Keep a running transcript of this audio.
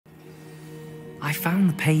I found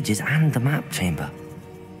the pages and the map chamber.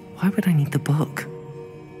 Why would I need the book?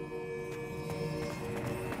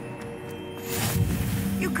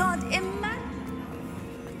 You can't imagine.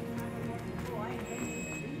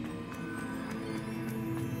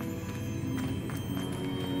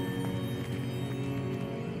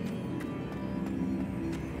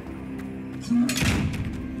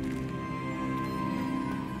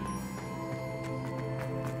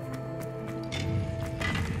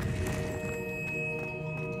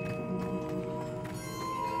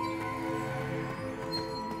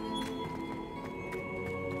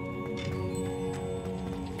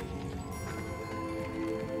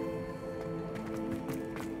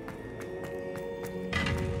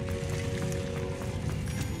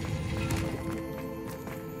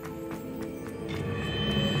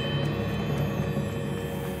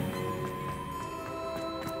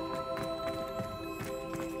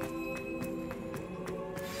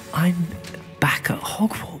 I'm back at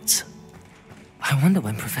Hogwarts. I wonder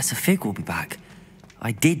when Professor Fig will be back.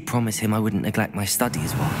 I did promise him I wouldn't neglect my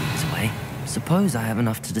studies while he was away. Suppose I have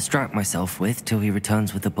enough to distract myself with till he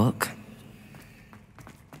returns with the book.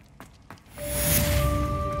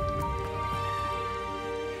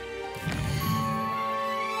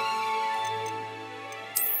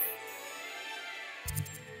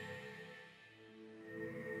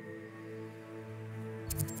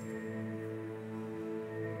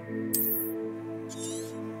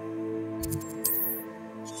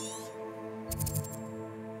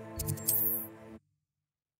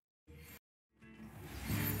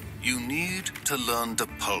 You need to learn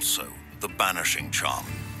Depulso, the banishing charm,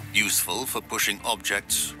 useful for pushing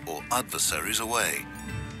objects or adversaries away.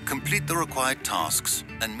 Complete the required tasks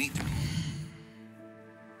and meet them.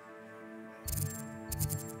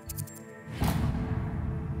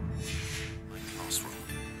 My classroom.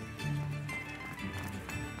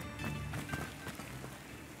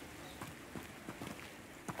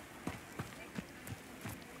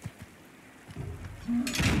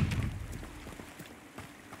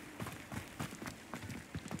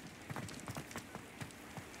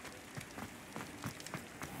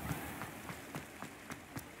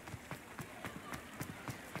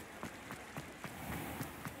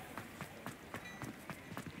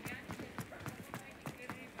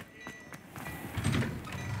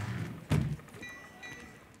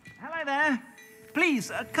 Hello there.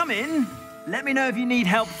 Please, come in. Let me know if you need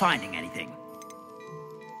help finding anything.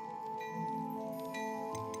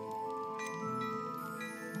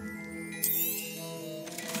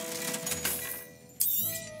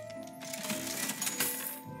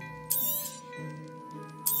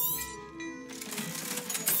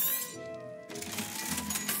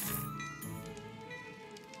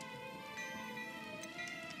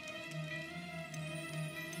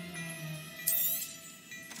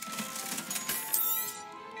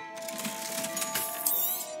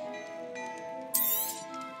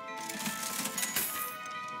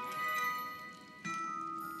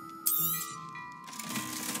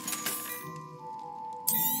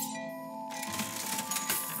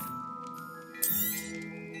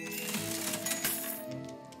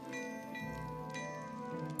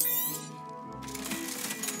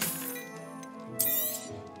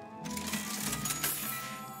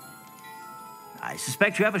 I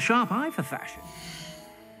suspect you have a sharp eye for fashion.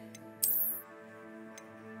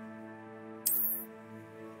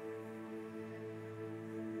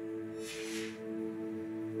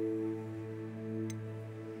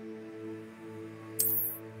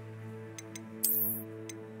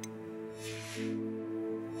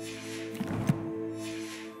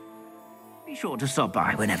 Be sure to stop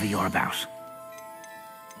by whenever you're about.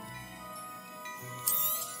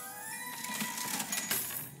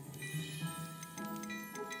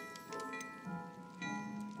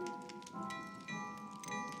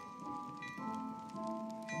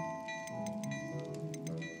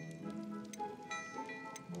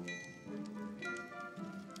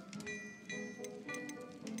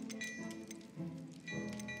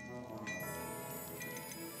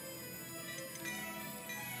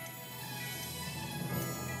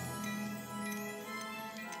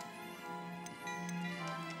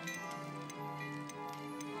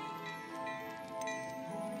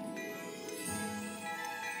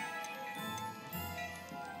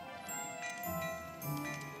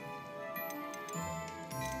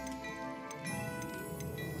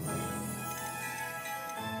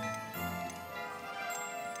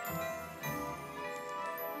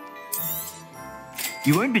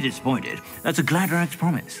 You won't be disappointed. That's a Gladrak's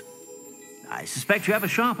promise. I suspect you have a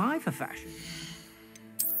sharp eye for fashion.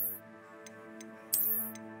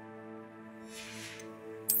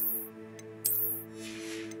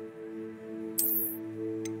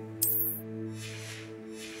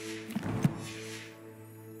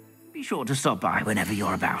 sure to stop by whenever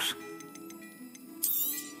you're about.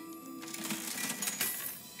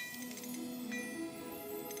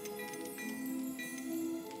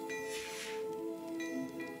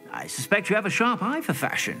 I suspect you have a sharp eye for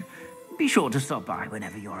fashion. Be sure to stop by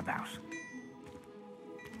whenever you're about.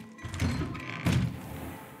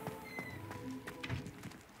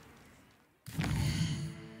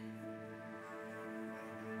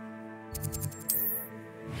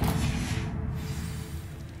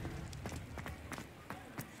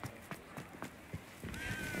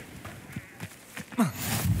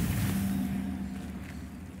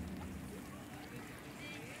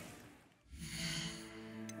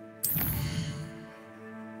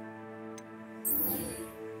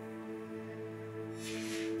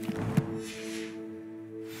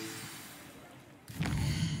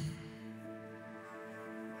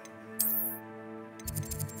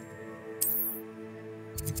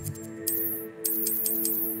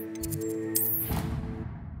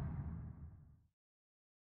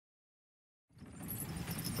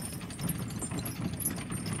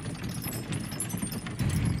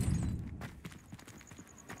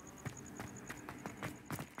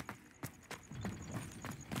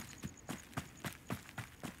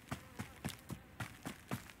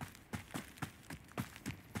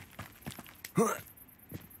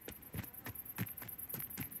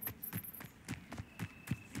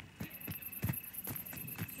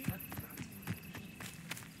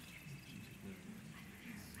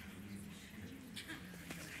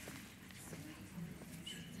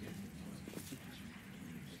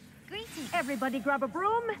 Everybody grab a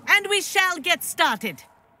broom. And we shall get started.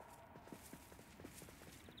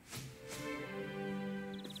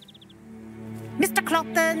 Mr.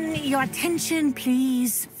 Clopton, your attention,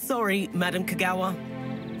 please. Sorry, Madam Kagawa.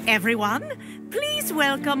 Everyone, please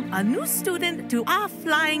welcome a new student to our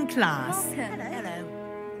flying class.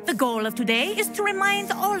 Hello. The goal of today is to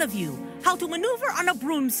remind all of you how to maneuver on a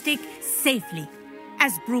broomstick safely,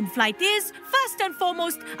 as broom flight is, first and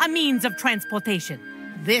foremost, a means of transportation.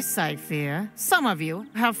 This, I fear, some of you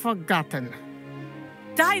have forgotten.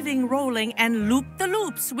 Diving, rolling, and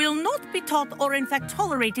loop-the-loops will not be taught or in fact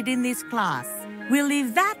tolerated in this class. We'll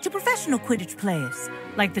leave that to professional Quidditch players,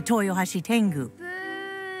 like the Toyohashi Tengu. Boo!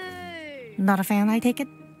 Not a fan, I take it?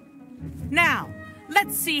 Now,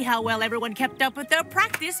 let's see how well everyone kept up with their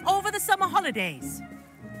practice over the summer holidays.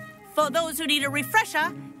 For those who need a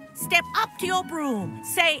refresher, step up to your broom,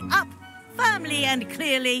 say up firmly and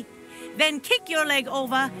clearly, then kick your leg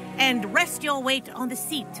over and rest your weight on the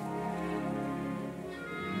seat.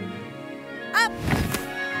 Up!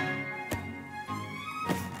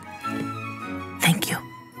 Thank you.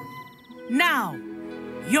 Now,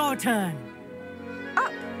 your turn.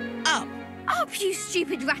 Up! Up! Up, you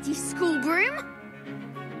stupid ratty school broom!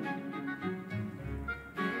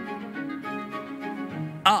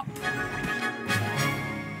 Up.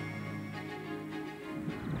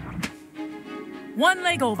 One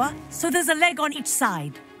leg over, so there's a leg on each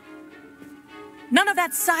side. None of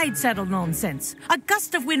that side saddle nonsense. A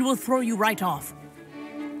gust of wind will throw you right off.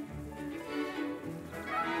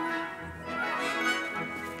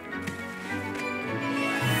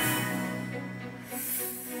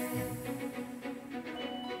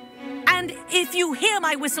 And if you hear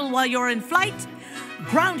my whistle while you're in flight,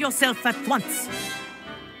 ground yourself at once.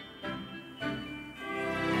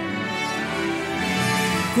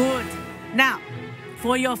 Good. Now,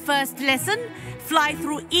 for your first lesson, fly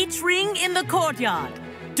through each ring in the courtyard.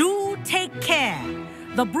 Do take care.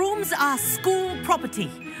 The brooms are school property.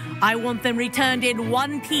 I want them returned in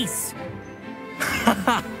one piece.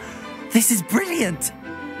 This is brilliant!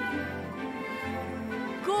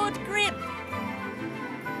 Good grip.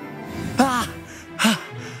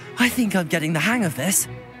 I think I'm getting the hang of this.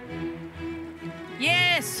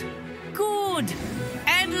 Yes. Good.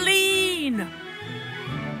 And lean.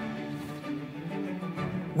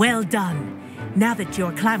 Well done. Now that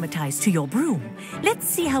you're acclimatized to your broom, let's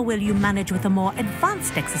see how well you manage with a more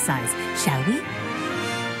advanced exercise, shall we?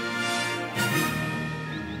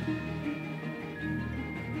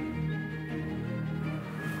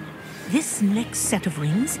 This next set of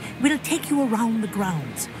rings will take you around the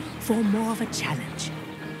grounds for more of a challenge.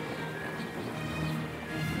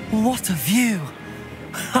 What a view!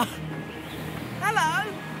 Hello.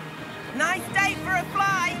 Nice day for a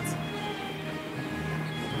flight.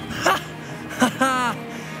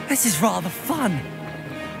 This is rather fun.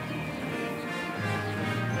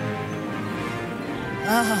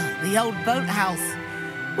 Ah, the old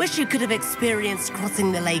boathouse. Wish you could have experienced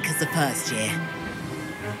crossing the lake as a first year.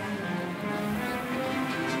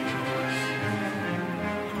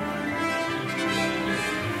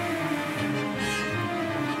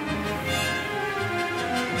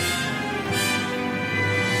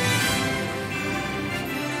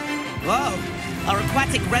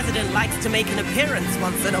 erratic resident likes to make an appearance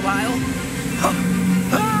once in a while. Ha!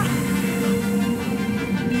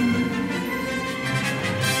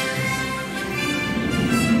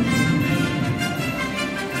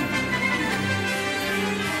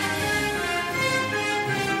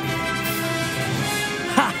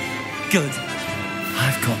 Good.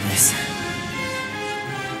 I've got this.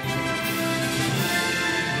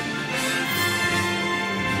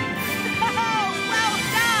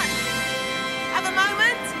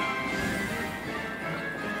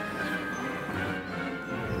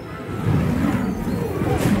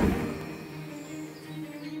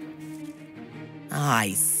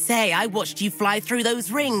 I say, I watched you fly through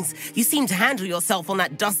those rings. You seem to handle yourself on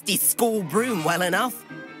that dusty school broom well enough.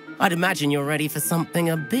 I'd imagine you're ready for something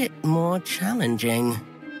a bit more challenging.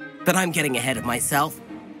 But I'm getting ahead of myself.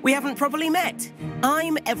 We haven't properly met.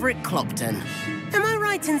 I'm Everett Clopton. Am I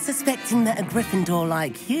right in suspecting that a Gryffindor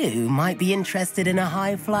like you might be interested in a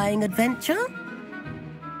high-flying adventure?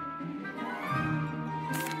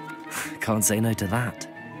 Can't say no to that.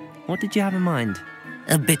 What did you have in mind?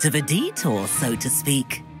 A bit of a detour, so to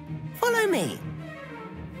speak. Follow me.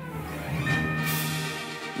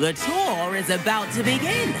 The tour is about to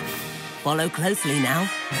begin. Follow closely now.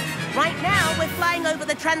 Right now, we're flying over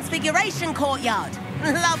the Transfiguration Courtyard.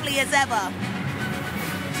 Lovely as ever.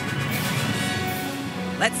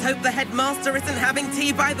 Let's hope the headmaster isn't having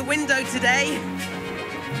tea by the window today.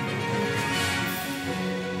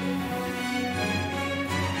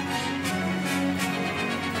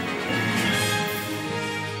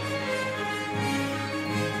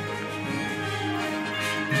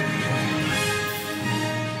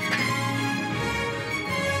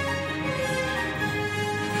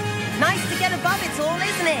 Nice to get above it all,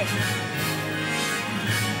 isn't it?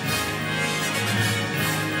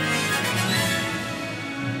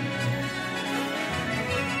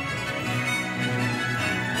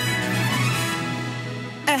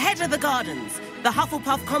 Ahead of the gardens, the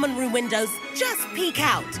Hufflepuff common room windows just peek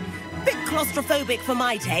out. Bit claustrophobic for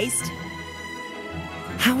my taste.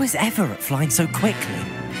 How is Everett flying so quickly?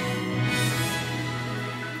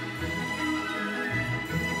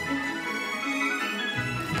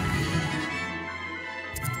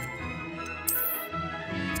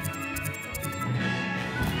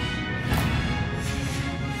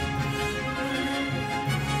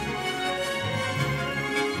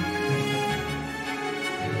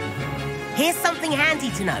 Here's something handy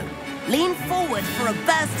to know. Lean forward for a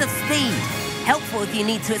burst of speed. Helpful if you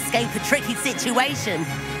need to escape a tricky situation.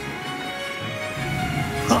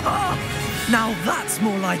 Now that's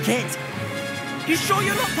more like it. You sure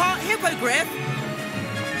you're not part hippogriff?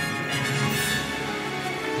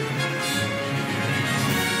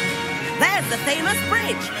 There's the famous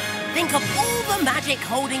bridge. Think of all the magic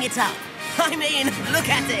holding it up. I mean, look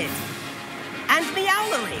at it. And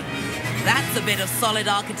Meowlery. That's a bit of solid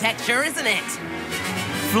architecture, isn't it?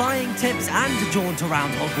 Flying tips and a jaunt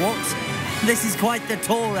around Hogwarts. This is quite the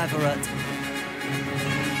tour, Everett.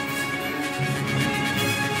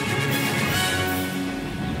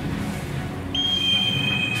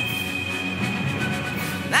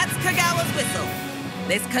 That's Kagawa's whistle.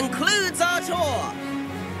 This concludes our tour.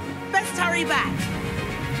 Best hurry back.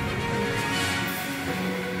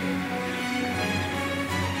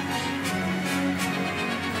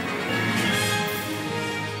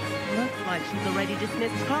 Looks like she's already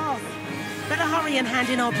dismissed class. Better hurry and hand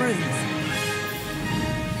in our brooms.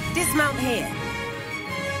 Dismount here.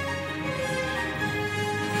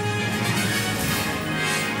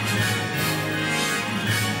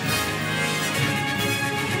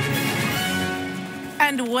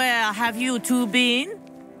 And where have you two been?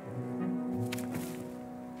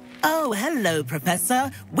 Oh, hello,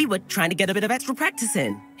 Professor. We were trying to get a bit of extra practice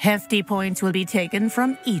in. Hefty points will be taken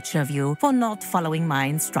from each of you for not following my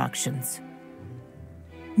instructions.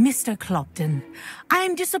 Mr. Clopton, I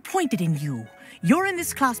am disappointed in you. You're in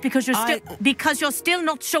this class because you're still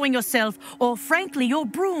not showing yourself, or frankly, your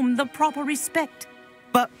broom the proper respect.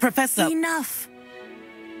 But, Professor... Enough.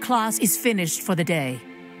 Class is finished for the day.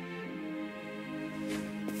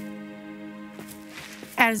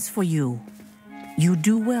 As for you, you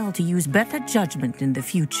do well to use better judgment in the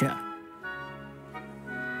future.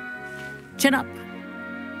 Chin up.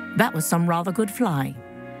 That was some rather good flying.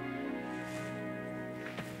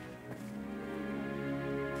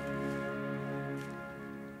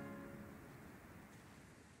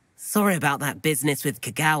 Sorry about that business with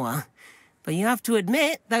Kagawa, but you have to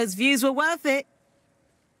admit, those views were worth it.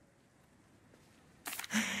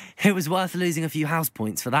 It was worth losing a few house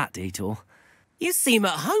points for that detour. You seem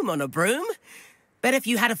at home on a broom. Bet if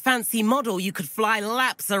you had a fancy model, you could fly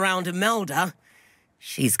laps around Imelda.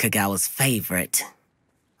 She's Kagawa's favorite.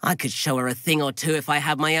 I could show her a thing or two if I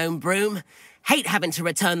had my own broom. Hate having to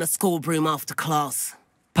return the school broom after class.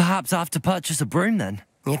 Perhaps I have to purchase a broom then.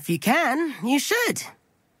 If you can, you should.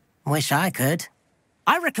 Wish I could.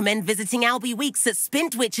 I recommend visiting Albie Weeks at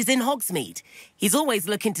Spintwitches in Hogsmeade. He's always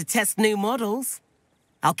looking to test new models.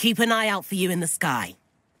 I'll keep an eye out for you in the sky.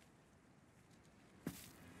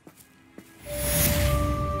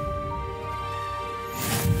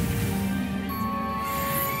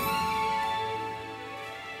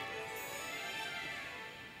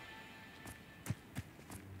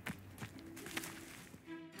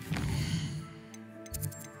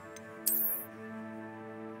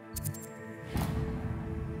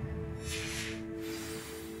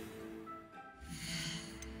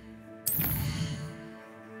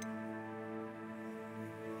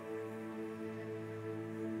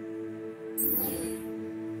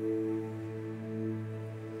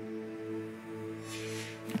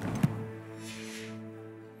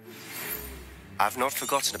 I've not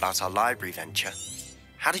forgotten about our library venture.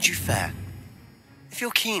 How did you fare? If you're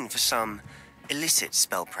keen for some illicit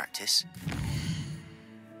spell practice.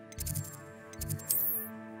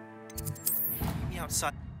 Meet me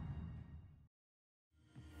outside.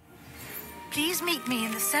 Please meet me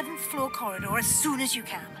in the 7th floor corridor as soon as you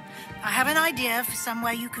can. I have an idea for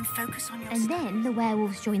somewhere you can focus on your And then the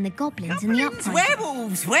werewolves join the goblins in the uprising.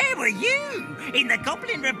 Werewolves, where were you? In the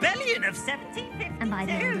Goblin Rebellion of 1752. And by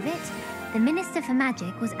the end of it, the Minister for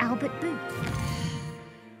Magic was Albert Boot.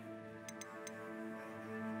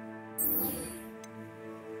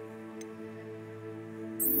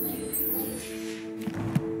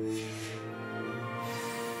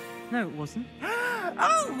 No, it wasn't.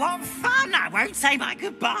 Oh, what fun! I won't say my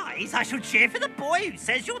goodbyes. I shall cheer for the boy who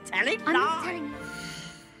says you're telling I'm not lies. telling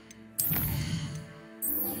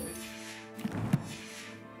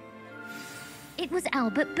you. It was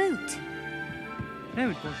Albert Boot. No,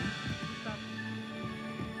 it wasn't.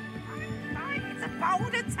 It's a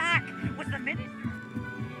bold attack. Was the minister?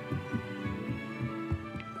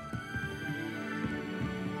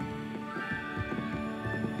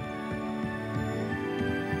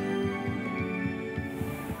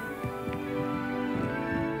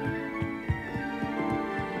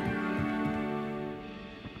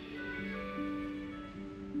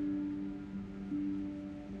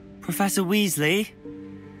 Professor Weasley?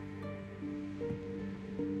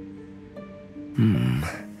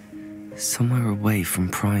 Somewhere away from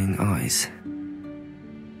prying eyes.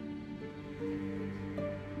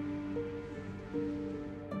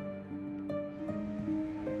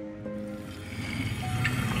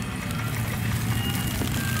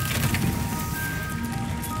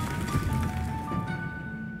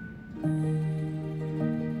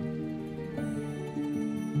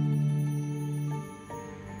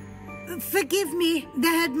 Forgive me, the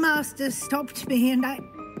headmaster stopped me and I...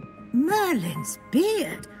 Merlin's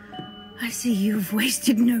beard. I see you've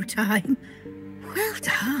wasted no time. Well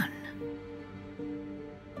done.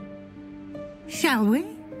 Shall we?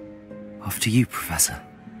 After you, Professor.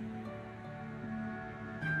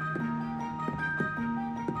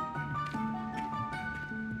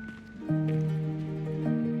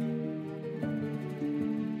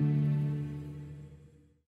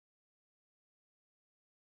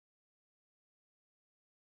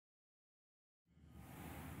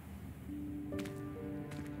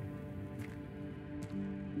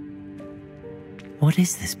 What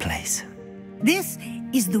is this place? This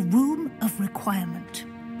is the Room of Requirement.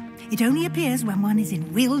 It only appears when one is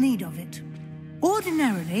in real need of it.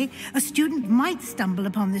 Ordinarily, a student might stumble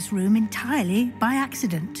upon this room entirely by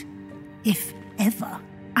accident. If ever.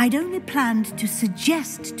 I'd only planned to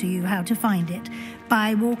suggest to you how to find it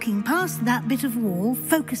by walking past that bit of wall,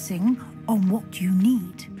 focusing on what you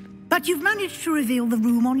need. But you've managed to reveal the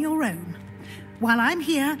room on your own. While I'm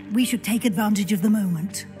here, we should take advantage of the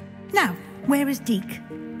moment. Now, where is Deke?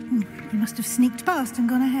 He must have sneaked past and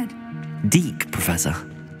gone ahead. Deke, Professor.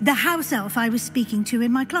 The house elf I was speaking to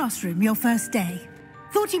in my classroom your first day.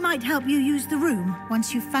 Thought he might help you use the room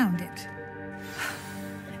once you found it.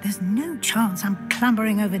 There's no chance I'm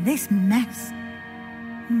clambering over this mess.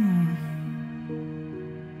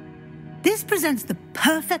 This presents the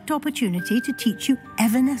perfect opportunity to teach you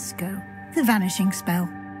Evanesco, the vanishing spell.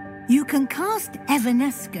 You can cast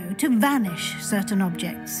Evanesco to vanish certain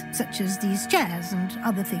objects, such as these chairs and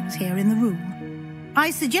other things here in the room.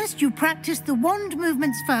 I suggest you practice the wand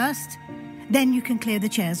movements first, then you can clear the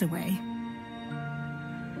chairs away.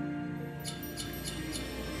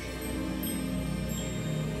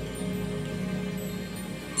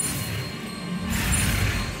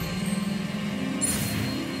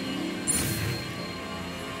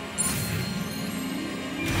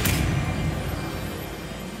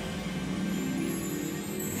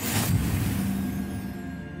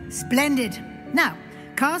 Splendid. Now,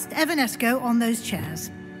 cast Evanesco on those chairs.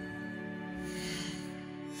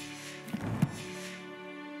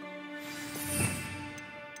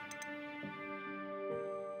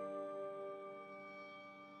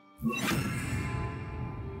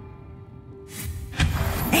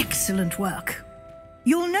 Excellent work.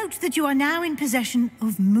 You'll note that you are now in possession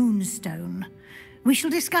of Moonstone. We shall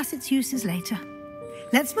discuss its uses later.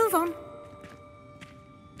 Let's move on.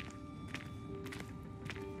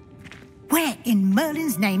 Where in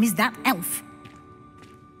Merlin's name is that elf?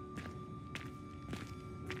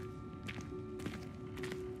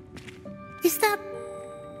 Is that...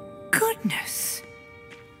 Goodness!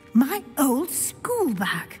 My old school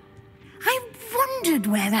bag. I wondered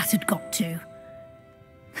where that had got to.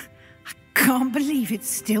 I can't believe it's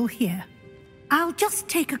still here. I'll just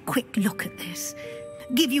take a quick look at this.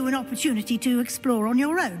 Give you an opportunity to explore on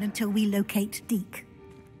your own until we locate Deke.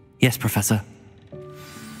 Yes, Professor.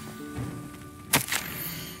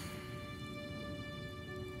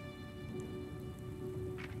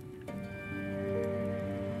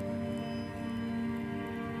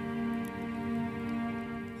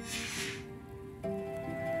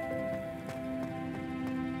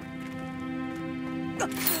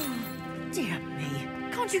 Dear me.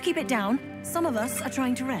 Can't you keep it down? Some of us are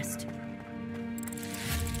trying to rest.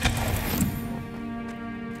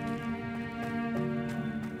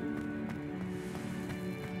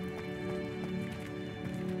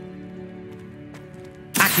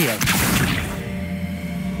 Accio!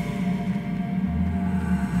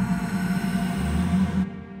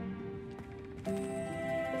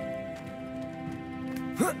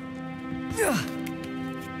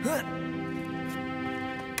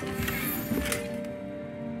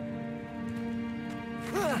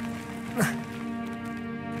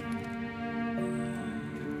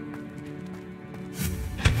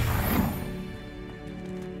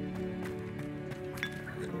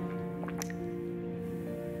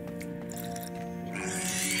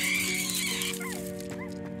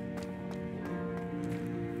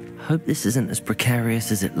 Hope this isn't as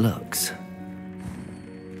precarious as it looks.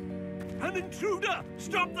 An intruder!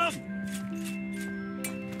 Stop them!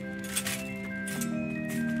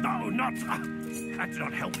 No, not... that's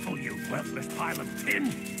not helpful, you worthless pile of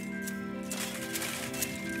tin!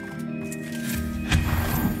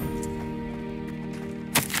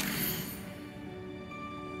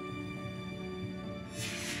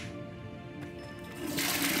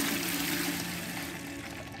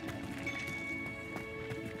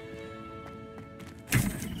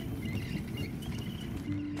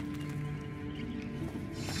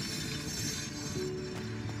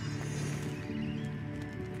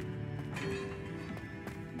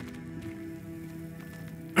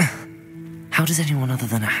 How does anyone other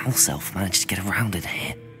than a house elf manage to get around in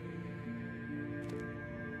here?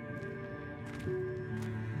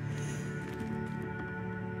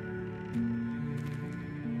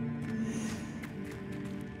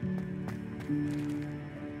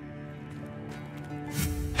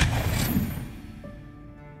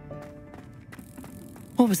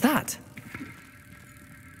 What was that?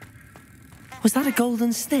 Was that a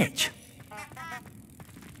golden stitch?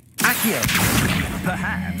 Accio!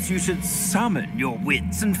 Perhaps you should summon your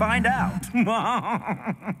wits and find out.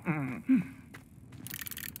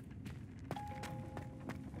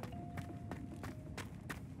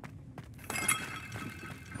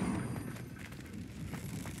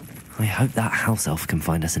 I hope that house elf can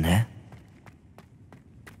find us in here.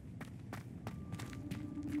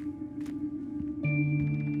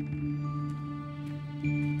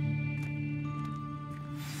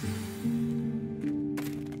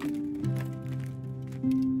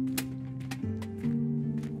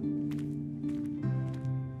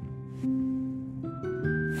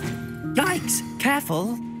 Yikes!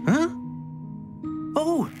 Careful! Huh?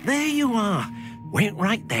 Oh, there you are. Wait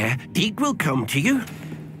right there. Deke will come to you.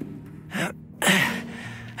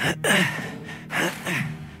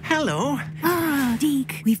 Hello. Ah,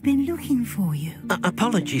 Deke, we've been looking for you.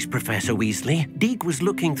 Apologies, Professor Weasley. Deke was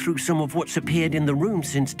looking through some of what's appeared in the room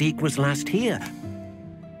since Deke was last here.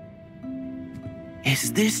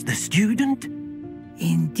 Is this the student?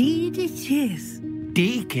 Indeed it is.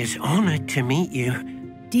 Deke is honored to meet you.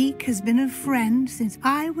 Deke has been a friend since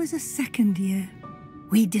I was a second year.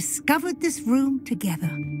 We discovered this room together.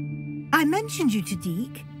 I mentioned you to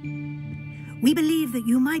Deke. We believe that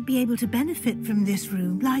you might be able to benefit from this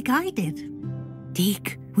room like I did.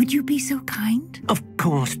 Deke, would you be so kind? Of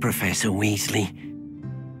course, Professor Weasley.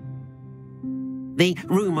 The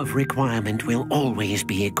Room of Requirement will always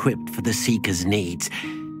be equipped for the Seeker's needs.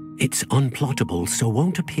 It's unplottable, so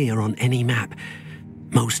won't appear on any map.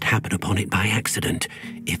 Most happen upon it by accident,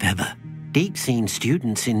 if ever. Deke's seen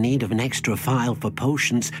students in need of an extra file for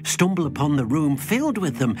potions stumble upon the room filled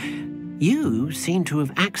with them. You seem to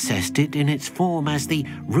have accessed it in its form as the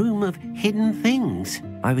Room of Hidden Things.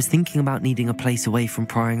 I was thinking about needing a place away from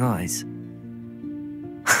prying eyes.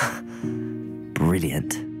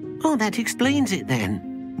 Brilliant. Oh, that explains it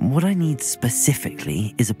then. What I need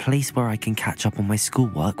specifically is a place where I can catch up on my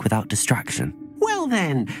schoolwork without distraction. Well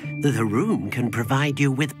then, the room can provide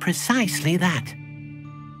you with precisely that.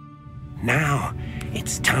 Now,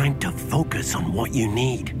 it's time to focus on what you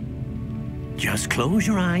need. Just close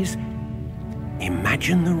your eyes.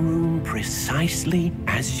 Imagine the room precisely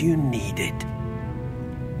as you need it.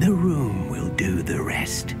 The room will do the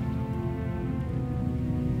rest.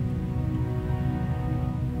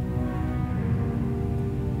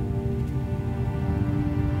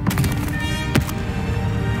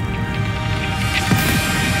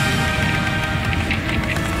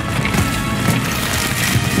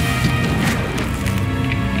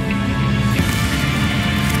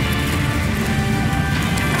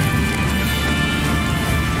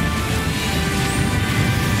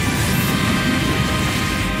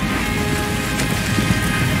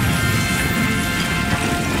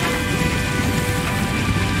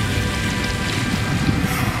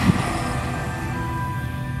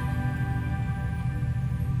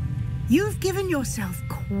 You've given yourself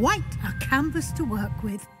quite a canvas to work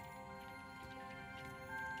with.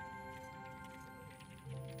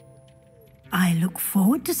 I look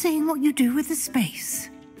forward to seeing what you do with the space.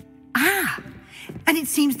 Ah, and it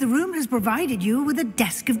seems the room has provided you with a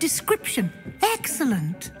desk of description.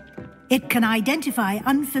 Excellent. It can identify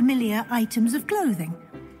unfamiliar items of clothing.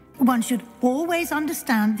 One should always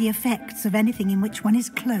understand the effects of anything in which one is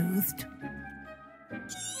clothed.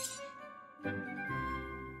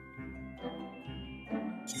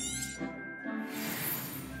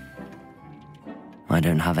 I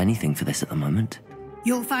don't have anything for this at the moment.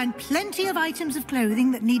 You'll find plenty of items of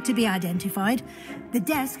clothing that need to be identified. The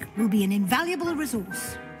desk will be an invaluable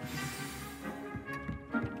resource.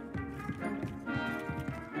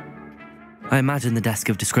 I imagine the desk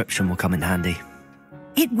of description will come in handy.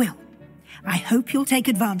 It will. I hope you'll take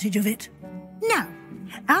advantage of it. Now,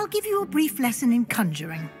 I'll give you a brief lesson in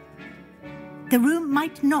conjuring. The room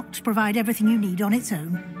might not provide everything you need on its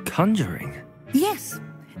own. Conjuring? Yes,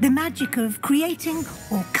 the magic of creating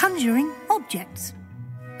or conjuring objects.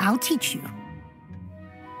 I'll teach you.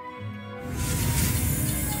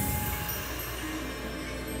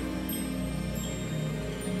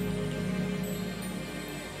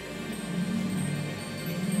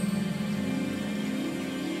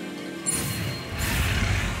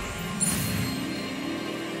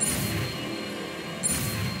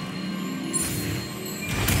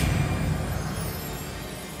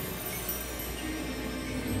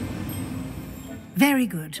 Very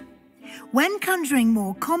good. When conjuring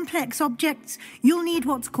more complex objects, you'll need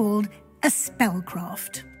what's called a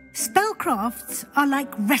spellcraft. Spellcrafts are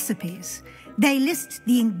like recipes. They list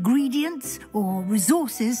the ingredients or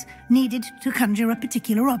resources needed to conjure a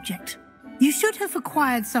particular object. You should have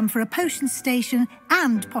acquired some for a potion station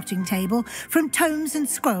and potting table from tomes and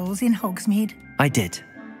scrolls in Hogsmeade. I did.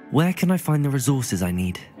 Where can I find the resources I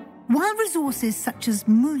need? While resources such as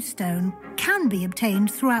moonstone can be obtained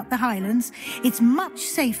throughout the Highlands, it's much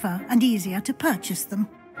safer and easier to purchase them.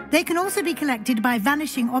 They can also be collected by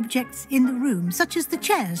vanishing objects in the room, such as the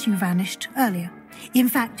chairs you vanished earlier. In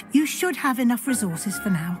fact, you should have enough resources for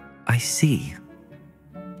now. I see.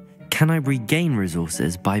 Can I regain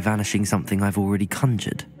resources by vanishing something I've already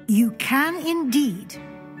conjured? You can indeed.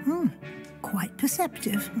 Quite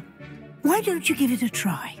perceptive. Why don't you give it a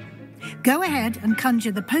try? Go ahead and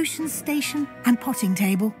conjure the potion station and potting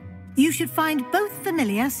table. You should find both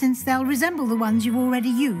familiar, since they'll resemble the ones you've already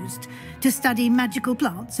used to study magical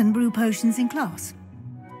plants and brew potions in class.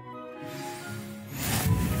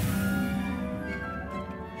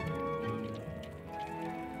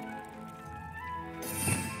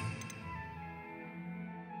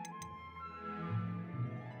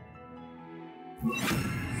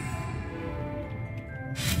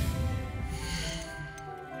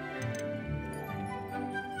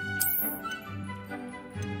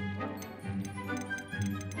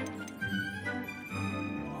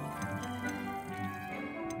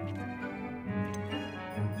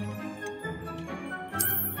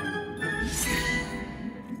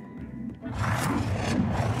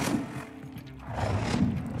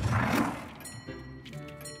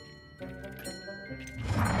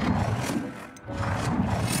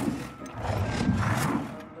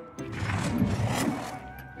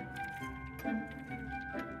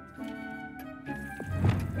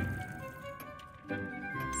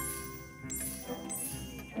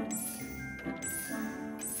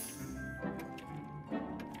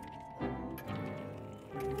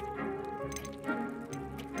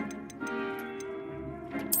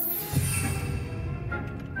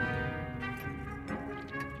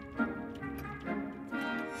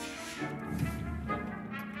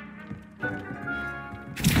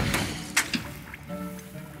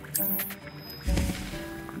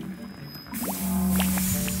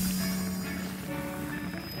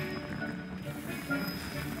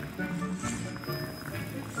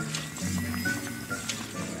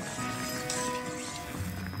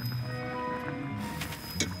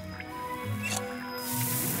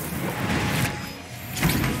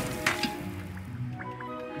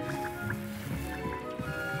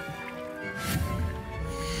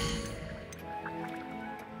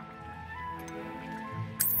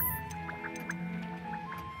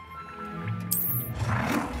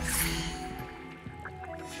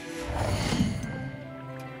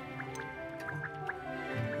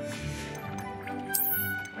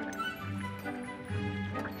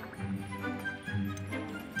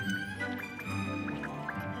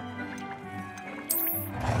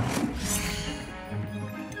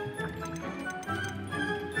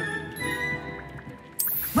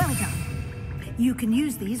 You can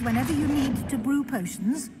use these whenever you need to brew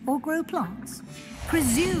potions or grow plants.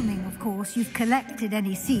 Presuming, of course, you've collected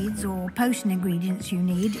any seeds or potion ingredients you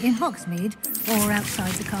need in Hogsmeade or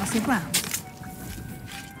outside the castle grounds.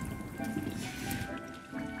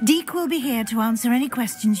 Deek will be here to answer any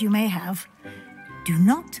questions you may have. Do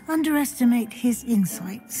not underestimate his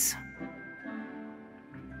insights.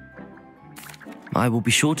 I will be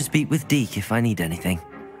sure to speak with Deek if I need anything.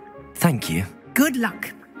 Thank you. Good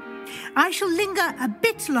luck. I shall linger a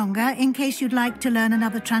bit longer in case you'd like to learn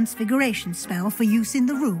another transfiguration spell for use in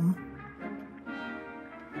the room.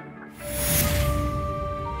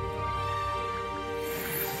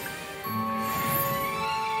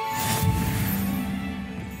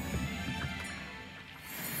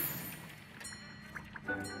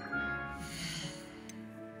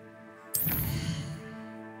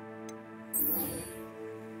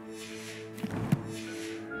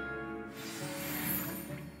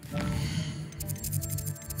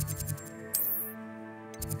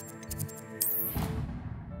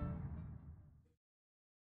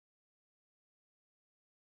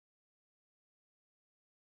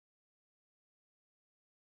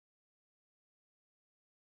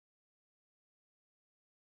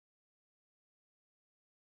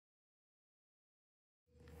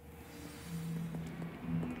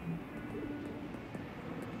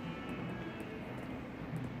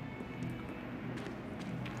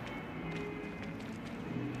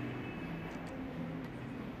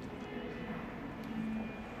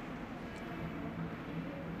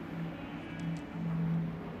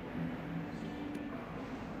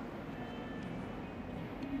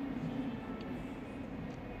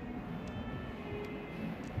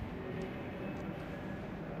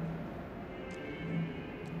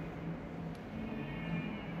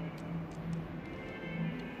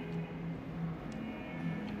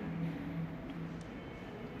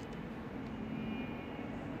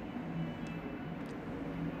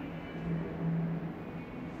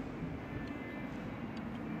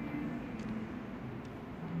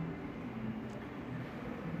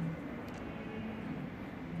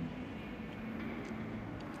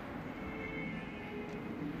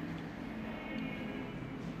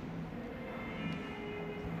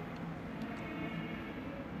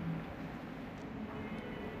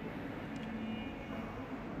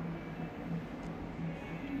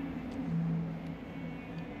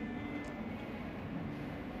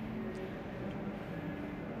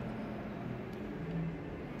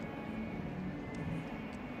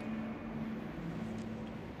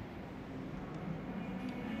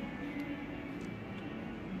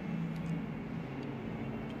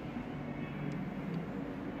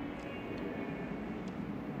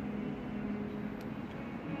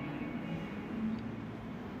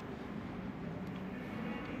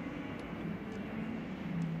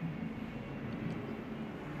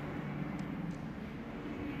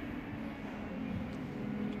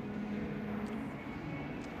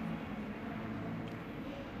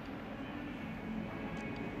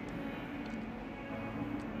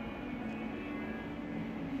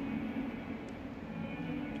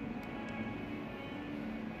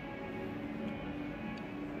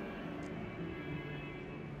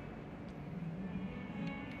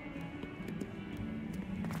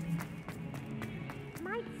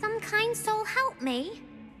 Some kind soul help me?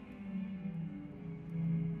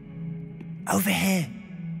 Over here.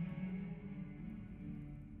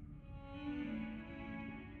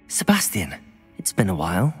 Sebastian, it's been a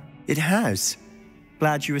while. It has.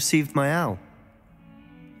 Glad you received my owl.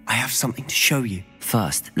 I have something to show you.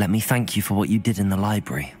 First, let me thank you for what you did in the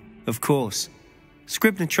library. Of course.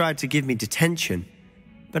 Scribner tried to give me detention,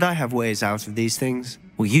 but I have ways out of these things.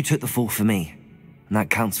 Well, you took the fall for me, and that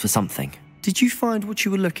counts for something. Did you find what you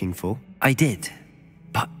were looking for? I did,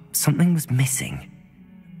 but something was missing.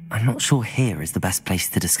 I'm not sure here is the best place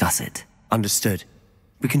to discuss it. Understood.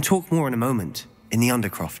 We can talk more in a moment, in the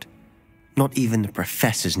Undercroft. Not even the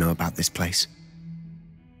professors know about this place.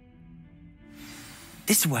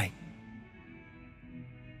 This way.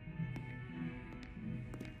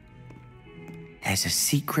 There's a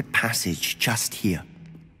secret passage just here.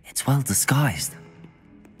 It's well disguised.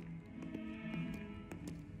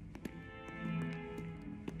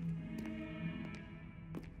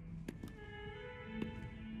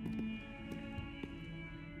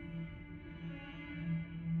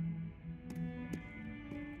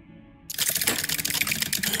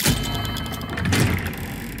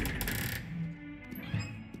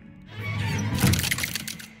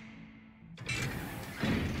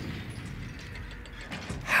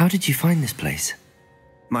 How did you find this place?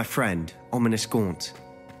 My friend, Ominous Gaunt.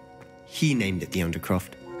 He named it the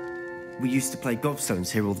Undercroft. We used to play gobstones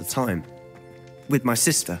here all the time. with my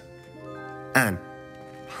sister, Anne.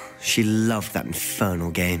 She loved that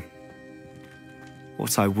infernal game.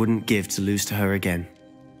 What I wouldn't give to lose to her again.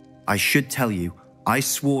 I should tell you, I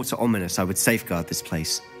swore to Ominous I would safeguard this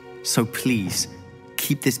place. So please,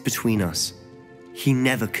 keep this between us. He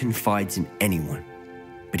never confides in anyone,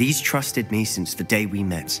 but he's trusted me since the day we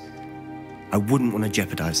met. I wouldn't want to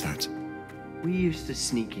jeopardize that. We used to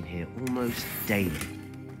sneak in here almost daily.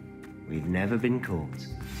 We've never been caught.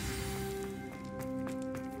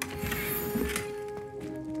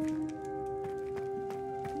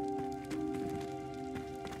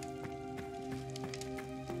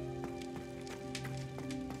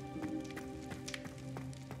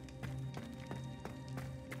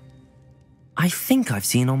 I think I've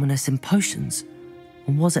seen Ominous in potions.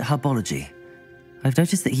 Or was it herbology? I've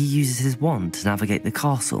noticed that he uses his wand to navigate the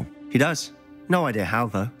castle. He does. No idea how,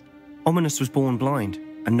 though. Ominous was born blind,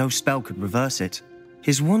 and no spell could reverse it.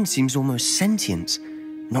 His wand seems almost sentient.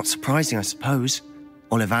 Not surprising, I suppose.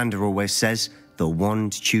 Ollivander always says, the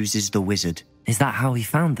wand chooses the wizard. Is that how he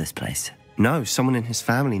found this place? No, someone in his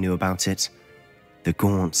family knew about it. The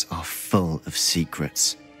Gaunts are full of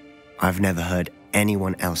secrets. I've never heard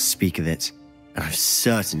anyone else speak of it, and I've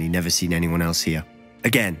certainly never seen anyone else here.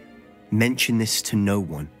 Again, mention this to no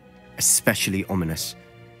one, especially Ominous.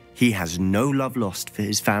 He has no love lost for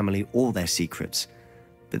his family or their secrets,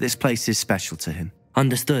 but this place is special to him.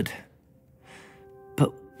 Understood.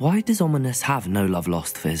 But why does Ominous have no love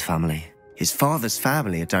lost for his family? His father's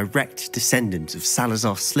family are direct descendants of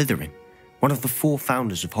Salazar Slytherin, one of the 4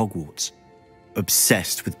 founders of Hogwarts.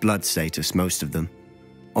 Obsessed with blood status, most of them.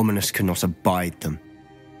 Ominous cannot abide them,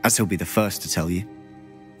 as he'll be the first to tell you.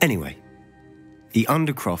 Anyway, the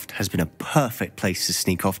Undercroft has been a perfect place to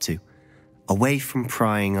sneak off to, away from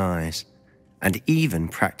prying eyes, and even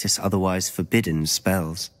practice otherwise forbidden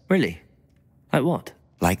spells. Really? Like what?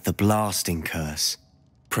 Like the blasting curse.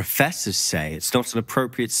 Professors say it's not an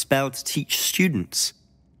appropriate spell to teach students.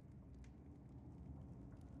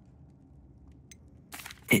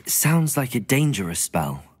 It sounds like a dangerous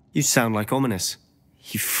spell. You sound like Ominous.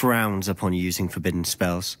 He frowns upon using forbidden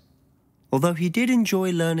spells. Although he did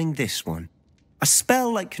enjoy learning this one. A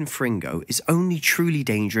spell like Confringo is only truly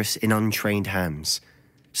dangerous in untrained hands.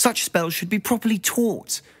 Such spells should be properly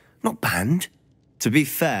taught, not banned. To be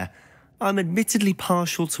fair, I'm admittedly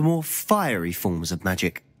partial to more fiery forms of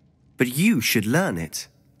magic. But you should learn it.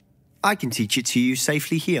 I can teach it to you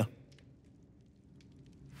safely here.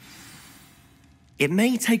 It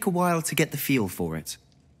may take a while to get the feel for it.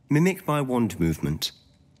 Mimic my wand movement.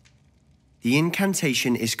 The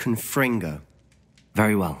incantation is Confringo.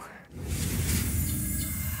 Very well.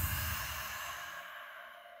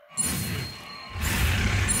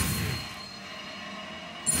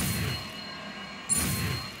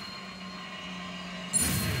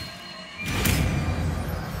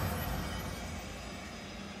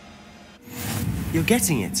 You're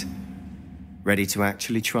getting it. Ready to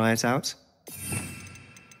actually try it out?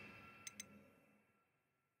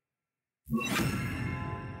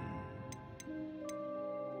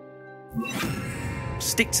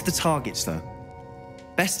 Stick to the targets, though.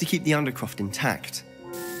 Best to keep the Undercroft intact.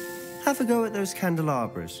 Have a go at those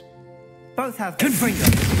candelabras. Both have...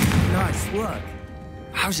 Confringo! Nice work.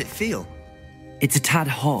 How's it feel? It's a tad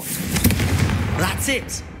hot. That's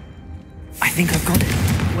it! I think I've got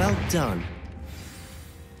it. Well done.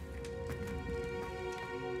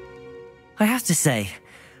 I have to say,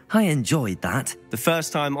 I enjoyed that. The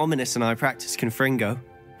first time Ominous and I practiced Confringo,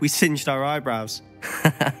 we singed our eyebrows.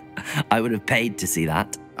 I would have paid to see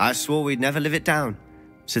that. I swore we'd never live it down.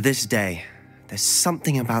 To this day, there's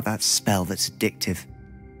something about that spell that's addictive.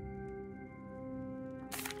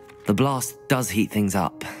 The blast does heat things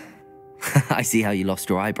up. I see how you lost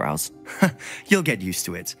your eyebrows. You'll get used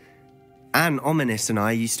to it. Anne, Ominous and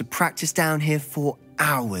I used to practice down here for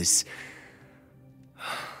hours.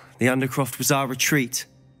 The Undercroft was our retreat.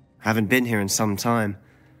 Haven't been here in some time.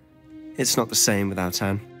 It's not the same without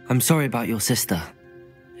Anne. I'm sorry about your sister.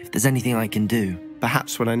 If there's anything I can do...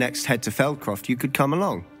 Perhaps when I next head to Feldcroft, you could come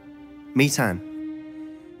along. Meet Anne.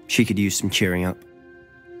 She could use some cheering up.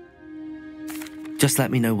 Just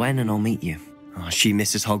let me know when and I'll meet you. Oh, she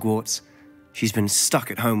misses Hogwarts. She's been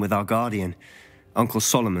stuck at home with our guardian, Uncle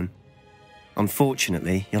Solomon.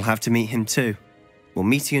 Unfortunately, you'll have to meet him too. Well,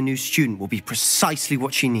 meeting a new student will be precisely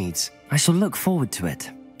what she needs. I shall look forward to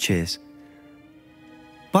it. Cheers.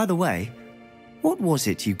 By the way, what was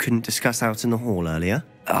it you couldn't discuss out in the hall earlier?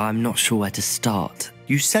 I'm not sure where to start.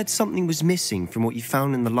 You said something was missing from what you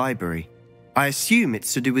found in the library. I assume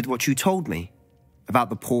it's to do with what you told me. About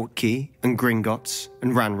the Portkey, and Gringotts,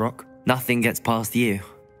 and Ranrock. Nothing gets past you.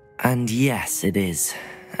 And yes, it is.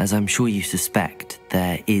 as I'm sure you suspect,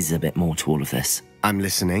 there is a bit more to all of this. I'm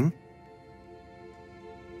listening.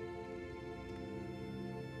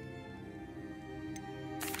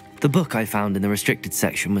 The book I found in the restricted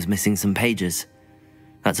section was missing some pages.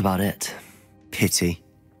 That's about it. Pity.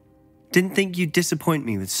 Didn't think you'd disappoint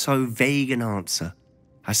me with so vague an answer.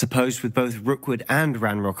 I suppose with both Rookwood and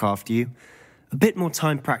Ranrock after you, a bit more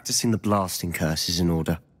time practicing the blasting curse is in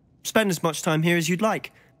order. Spend as much time here as you'd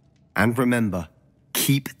like. And remember,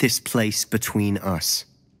 keep this place between us.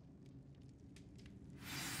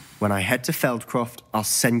 When I head to Feldcroft, I'll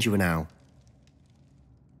send you an owl.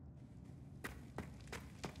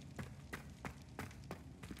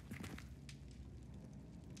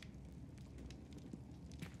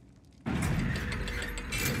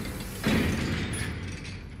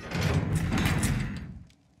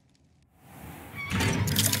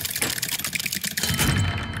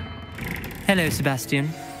 Hello, Sebastian.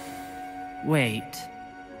 Wait.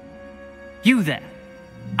 You there?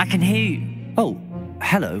 I can hear you. Oh,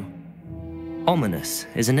 hello. Ominous,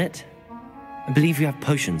 isn't it? I believe we have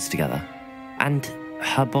potions together. And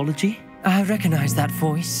herbology? I recognize that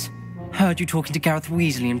voice. Heard you talking to Gareth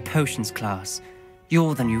Weasley in potions class.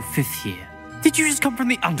 You're the new 5th year. Did you just come from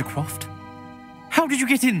the Undercroft? How did you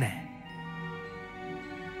get in there?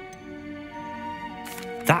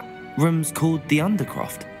 That room's called the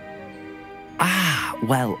Undercroft. Ah,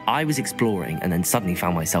 well, I was exploring and then suddenly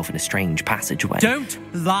found myself in a strange passageway. Don't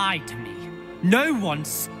lie to me. No one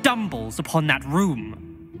stumbles upon that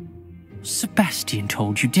room. Sebastian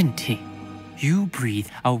told you, didn't he? You breathe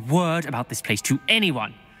a word about this place to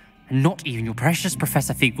anyone, and not even your precious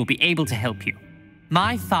Professor Fig will be able to help you.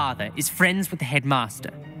 My father is friends with the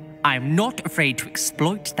headmaster. I am not afraid to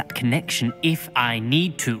exploit that connection if I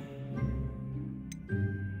need to.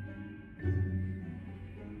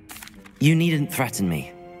 You needn't threaten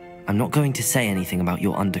me. I'm not going to say anything about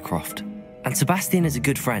your Undercroft. And Sebastian is a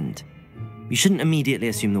good friend. You shouldn't immediately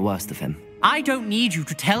assume the worst of him. I don't need you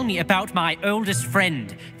to tell me about my oldest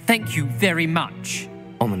friend. Thank you very much.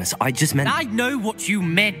 Ominous, I just meant... I know what you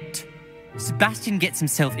meant. Sebastian gets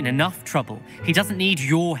himself in enough trouble. He doesn't need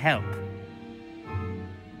your help.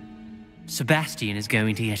 Sebastian is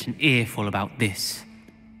going to get an earful about this.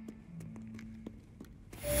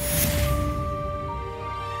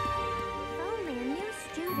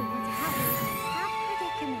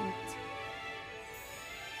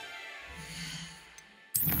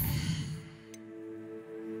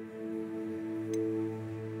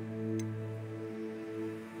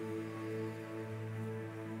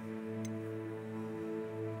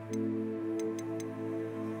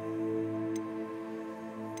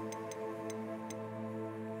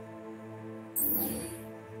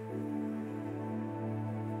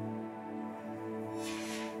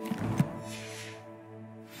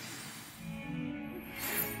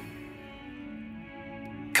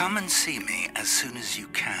 Come and see me as soon as you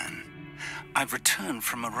can. I've returned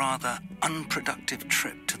from a rather unproductive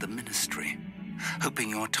trip to the Ministry, hoping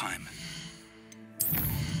your time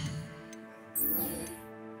more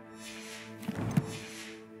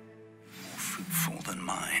fruitful than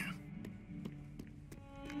mine.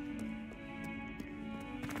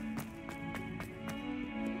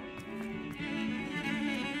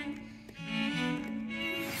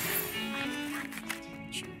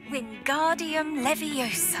 Wingardium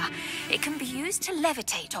Leviosa. It can be used to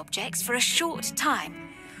levitate objects for a short time.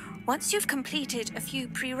 Once you've completed a few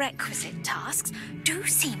prerequisite tasks, do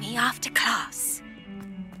see me after class.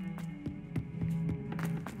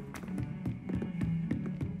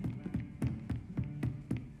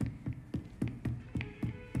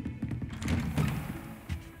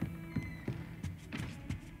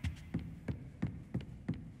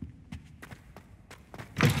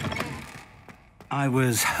 I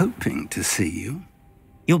was hoping to see you.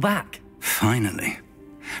 You're back. Finally.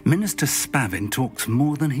 Minister Spavin talks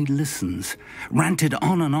more than he listens. Ranted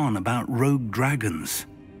on and on about rogue dragons.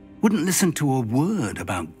 Wouldn't listen to a word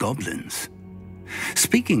about goblins.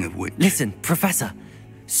 Speaking of which... Listen, Professor.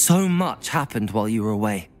 So much happened while you were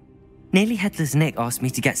away. Nearly Headless Nick asked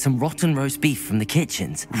me to get some rotten roast beef from the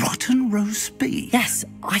kitchens. Rotten roast beef? Yes,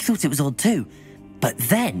 I thought it was odd too. But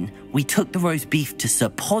then we took the roast beef to Sir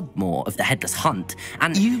Podmore of the Headless Hunt,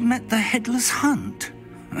 and... You met the Headless Hunt?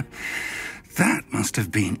 That must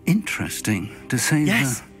have been interesting, to say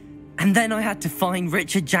Yes. And then I had to find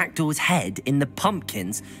Richard Jackdaw's head in the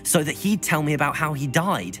pumpkins so that he'd tell me about how he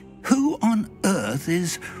died. Who on earth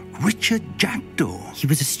is Richard Jackdaw? He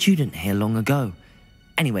was a student here long ago.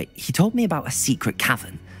 Anyway, he told me about a secret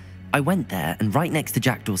cavern. I went there, and right next to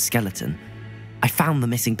Jackdaw's skeleton, I found the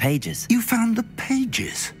missing pages. You found the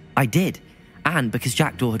pages? I did. And because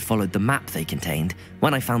Jackdaw had followed the map they contained,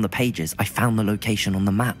 when I found the pages, I found the location on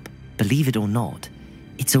the map. Believe it or not,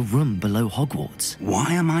 it's a room below Hogwarts.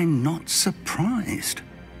 Why am I not surprised?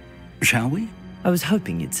 Shall we? I was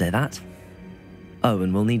hoping you'd say that. Oh,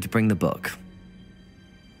 and we'll need to bring the book.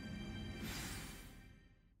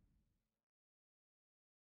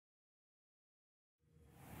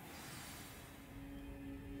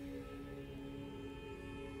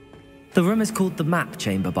 The room is called the Map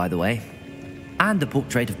Chamber, by the way. And a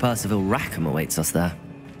portrait of Percival Rackham awaits us there.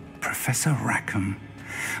 Professor Rackham.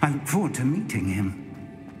 I look forward to meeting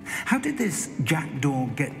him. How did this Jackdaw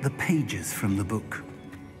get the pages from the book?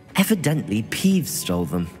 Evidently, Peeves stole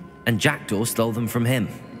them, and Jackdaw stole them from him.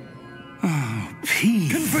 Oh, Peeves.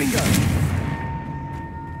 Confringo!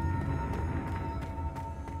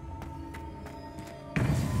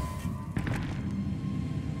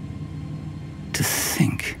 To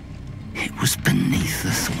think it was beneath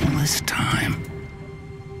us all this time.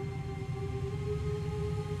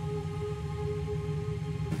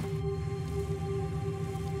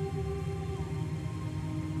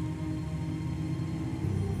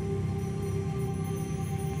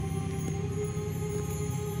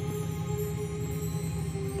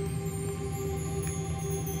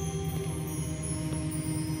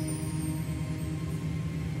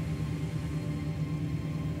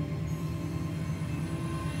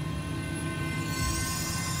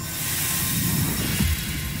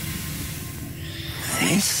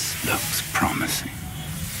 This looks promising.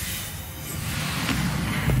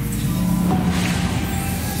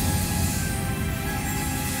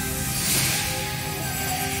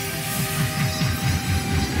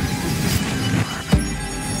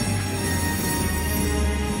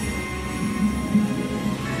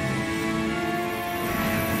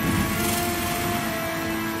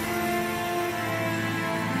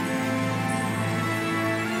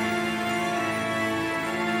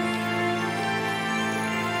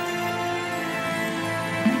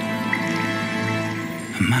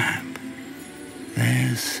 Map.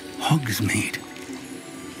 There's Hogsmeade.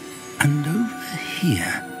 And over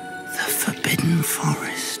here, the Forbidden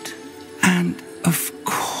Forest. And, of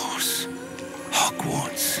course,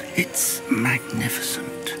 Hogwarts. It's magnificent.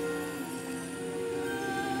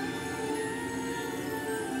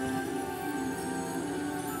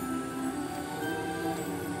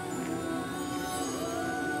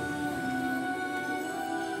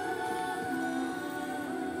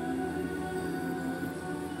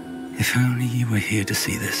 If only you were here to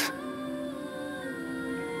see this.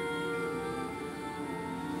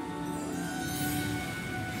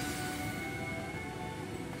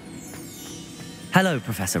 Hello,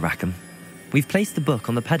 Professor Rackham. We've placed the book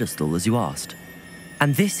on the pedestal as you asked.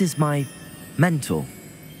 And this is my mentor,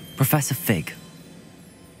 Professor Fig.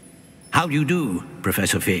 How do you do,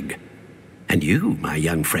 Professor Fig? And you, my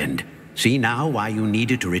young friend, see now why you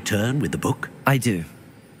needed to return with the book? I do.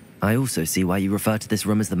 I also see why you refer to this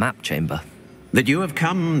room as the Map Chamber. That you have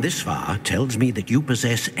come this far tells me that you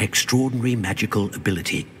possess extraordinary magical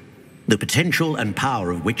ability, the potential and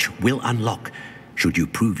power of which will unlock should you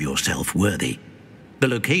prove yourself worthy. The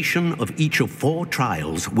location of each of 4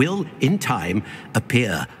 trials will, in time,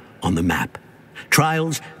 appear on the map.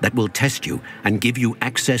 Trials that will test you and give you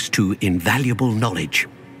access to invaluable knowledge.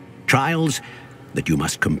 Trials that you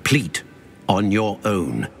must complete on your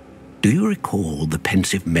own. Do you recall the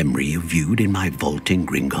pensive memory you viewed in my vault in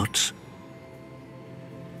Gringotts?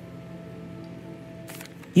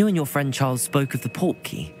 You and your friend Charles spoke of the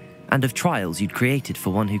Portkey and of trials you'd created for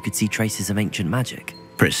one who could see traces of ancient magic.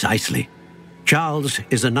 Precisely. Charles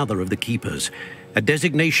is another of the Keepers, a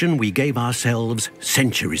designation we gave ourselves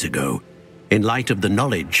centuries ago, in light of the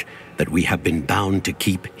knowledge that we have been bound to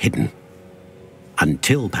keep hidden.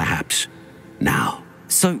 Until, perhaps, now.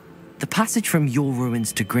 So, the passage from your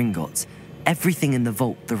ruins to Gringotts, everything in the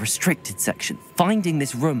vault, the restricted section, finding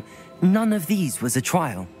this room, none of these was a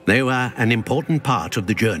trial. They were an important part of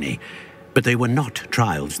the journey, but they were not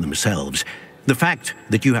trials themselves. The fact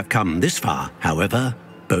that you have come this far, however,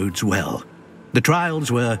 bodes well. The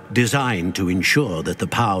trials were designed to ensure that the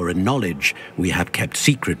power and knowledge we have kept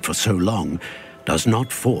secret for so long does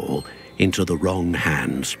not fall into the wrong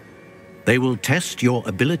hands. They will test your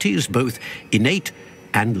abilities, both innate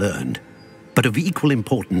and learned. But of equal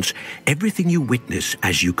importance, everything you witness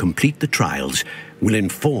as you complete the trials will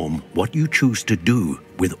inform what you choose to do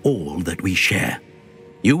with all that we share.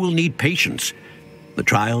 You will need patience. The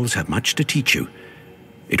trials have much to teach you.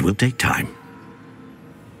 It will take time.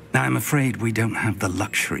 I'm afraid we don't have the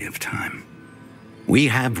luxury of time. We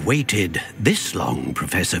have waited this long,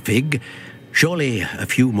 Professor Fig, Surely a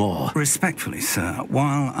few more. Respectfully, sir,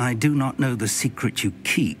 while I do not know the secret you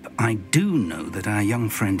keep, I do know that our young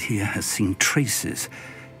friend here has seen traces.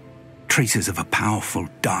 Traces of a powerful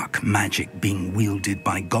dark magic being wielded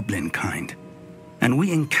by goblin kind. And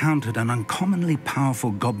we encountered an uncommonly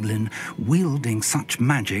powerful goblin wielding such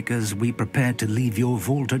magic as we prepared to leave your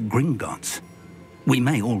vault at Gringotts. We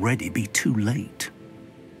may already be too late.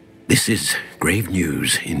 This is grave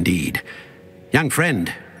news indeed. Young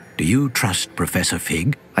friend, do you trust Professor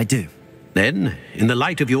Fig? I do. Then, in the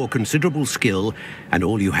light of your considerable skill and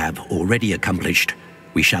all you have already accomplished,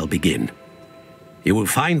 we shall begin. You will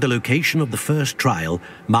find the location of the first trial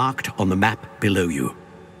marked on the map below you.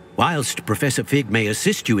 Whilst Professor Fig may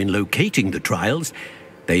assist you in locating the trials,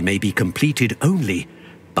 they may be completed only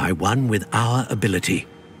by one with our ability.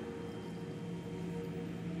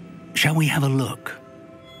 Shall we have a look?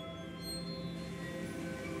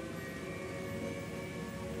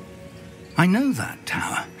 I know that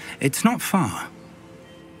tower. It's not far.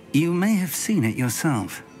 You may have seen it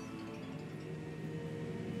yourself.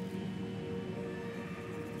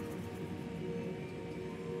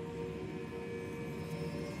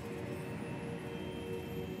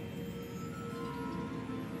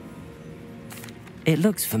 It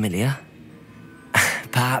looks familiar.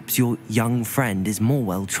 Perhaps your young friend is more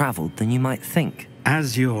well-traveled than you might think.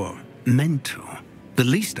 As your mentor, the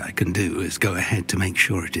least I can do is go ahead to make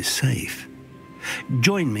sure it is safe.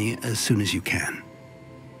 Join me as soon as you can.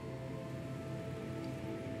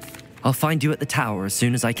 I'll find you at the tower as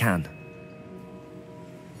soon as I can.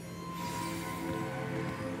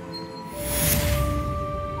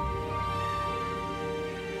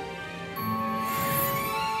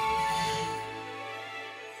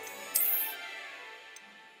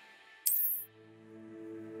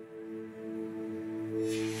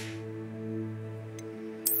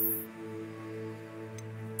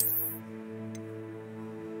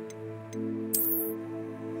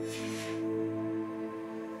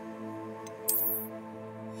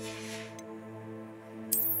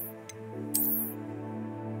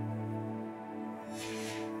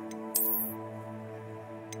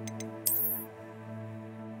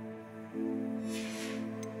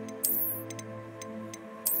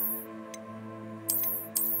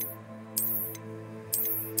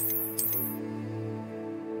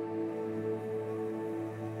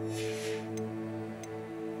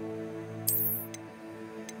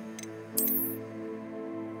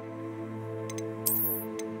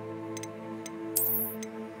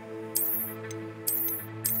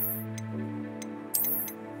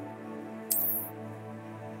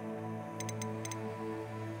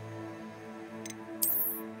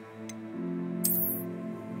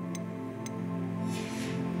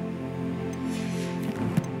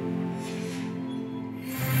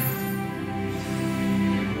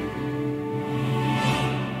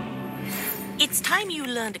 It's time you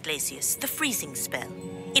learned, Glacius, the freezing spell.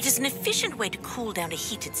 It is an efficient way to cool down a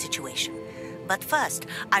heated situation. But first,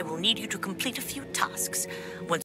 I will need you to complete a few tasks. Once